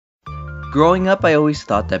Growing up, I always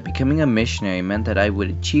thought that becoming a missionary meant that I would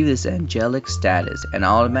achieve this angelic status and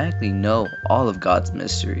automatically know all of God's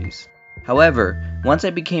mysteries. However, once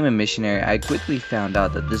I became a missionary, I quickly found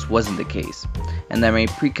out that this wasn't the case, and that my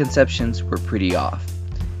preconceptions were pretty off.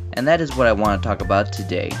 And that is what I want to talk about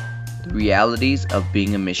today, the realities of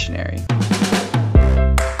being a missionary.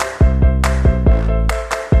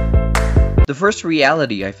 The first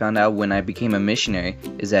reality I found out when I became a missionary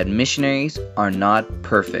is that missionaries are not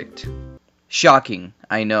perfect. Shocking,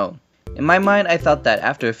 I know. In my mind, I thought that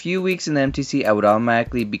after a few weeks in the MTC, I would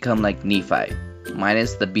automatically become like Nephi.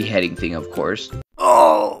 Minus the beheading thing, of course.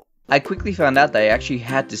 Oh! I quickly found out that I actually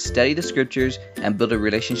had to study the scriptures and build a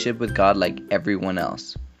relationship with God like everyone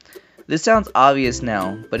else. This sounds obvious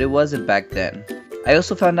now, but it wasn't back then. I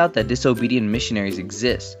also found out that disobedient missionaries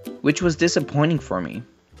exist, which was disappointing for me.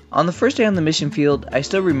 On the first day on the mission field, I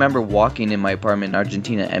still remember walking in my apartment in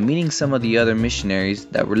Argentina and meeting some of the other missionaries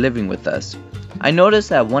that were living with us. I noticed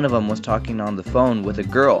that one of them was talking on the phone with a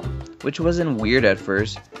girl, which wasn't weird at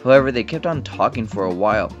first. However, they kept on talking for a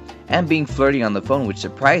while and being flirty on the phone, which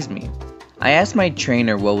surprised me. I asked my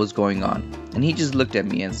trainer what was going on, and he just looked at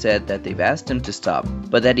me and said that they've asked him to stop,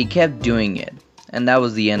 but that he kept doing it, and that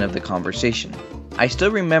was the end of the conversation. I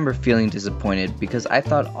still remember feeling disappointed because I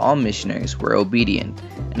thought all missionaries were obedient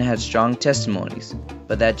and had strong testimonies,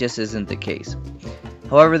 but that just isn't the case.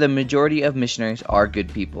 However, the majority of missionaries are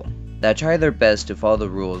good people that try their best to follow the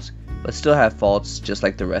rules, but still have faults just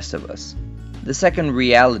like the rest of us. The second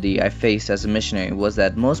reality I faced as a missionary was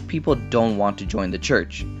that most people don't want to join the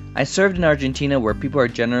church. I served in Argentina, where people are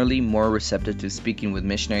generally more receptive to speaking with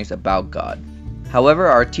missionaries about God. However,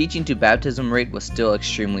 our teaching to baptism rate was still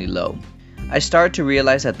extremely low. I started to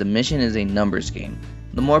realize that the mission is a numbers game.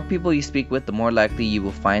 The more people you speak with, the more likely you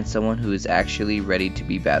will find someone who is actually ready to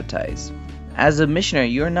be baptized. As a missionary,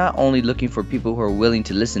 you are not only looking for people who are willing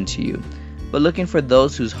to listen to you, but looking for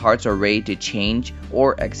those whose hearts are ready to change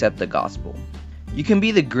or accept the gospel. You can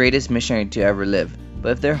be the greatest missionary to ever live,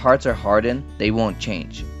 but if their hearts are hardened, they won't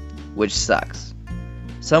change, which sucks.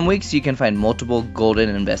 Some weeks you can find multiple golden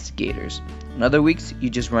investigators. In other weeks, you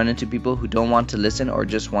just run into people who don't want to listen or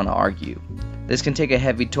just want to argue. This can take a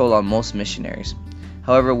heavy toll on most missionaries.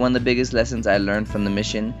 However, one of the biggest lessons I learned from the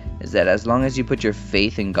mission is that as long as you put your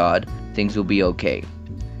faith in God, things will be okay.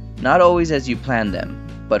 Not always as you plan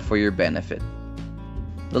them, but for your benefit.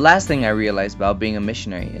 The last thing I realized about being a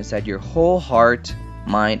missionary is that your whole heart,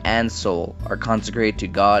 mind, and soul are consecrated to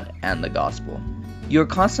God and the gospel. You are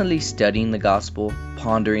constantly studying the gospel,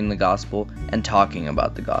 pondering the gospel, and talking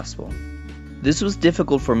about the gospel. This was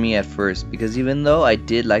difficult for me at first because even though I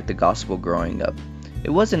did like the gospel growing up,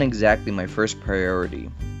 it wasn't exactly my first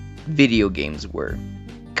priority. Video games were.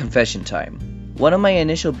 Confession time. One of my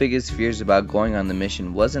initial biggest fears about going on the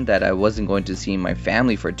mission wasn't that I wasn't going to see my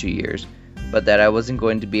family for 2 years, but that I wasn't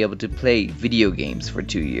going to be able to play video games for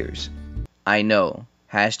 2 years. I know.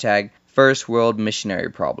 Hashtag first world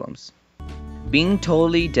missionary problems. Being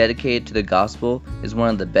totally dedicated to the gospel is one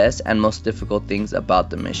of the best and most difficult things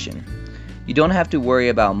about the mission. You don't have to worry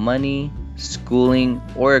about money, schooling,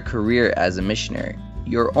 or a career as a missionary.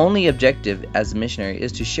 Your only objective as a missionary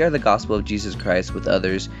is to share the gospel of Jesus Christ with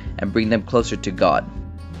others and bring them closer to God,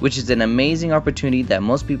 which is an amazing opportunity that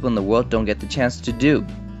most people in the world don't get the chance to do.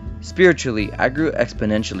 Spiritually, I grew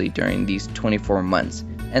exponentially during these 24 months,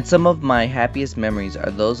 and some of my happiest memories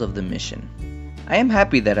are those of the mission. I am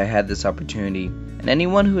happy that I had this opportunity, and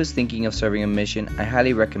anyone who is thinking of serving a mission, I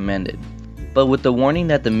highly recommend it. But with the warning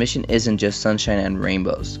that the mission isn't just sunshine and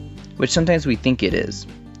rainbows, which sometimes we think it is.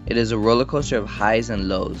 It is a roller coaster of highs and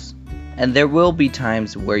lows, and there will be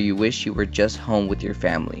times where you wish you were just home with your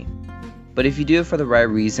family. But if you do it for the right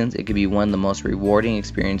reasons, it can be one of the most rewarding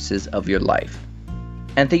experiences of your life.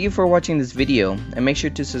 And thank you for watching this video, and make sure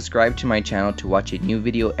to subscribe to my channel to watch a new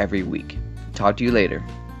video every week. Talk to you later.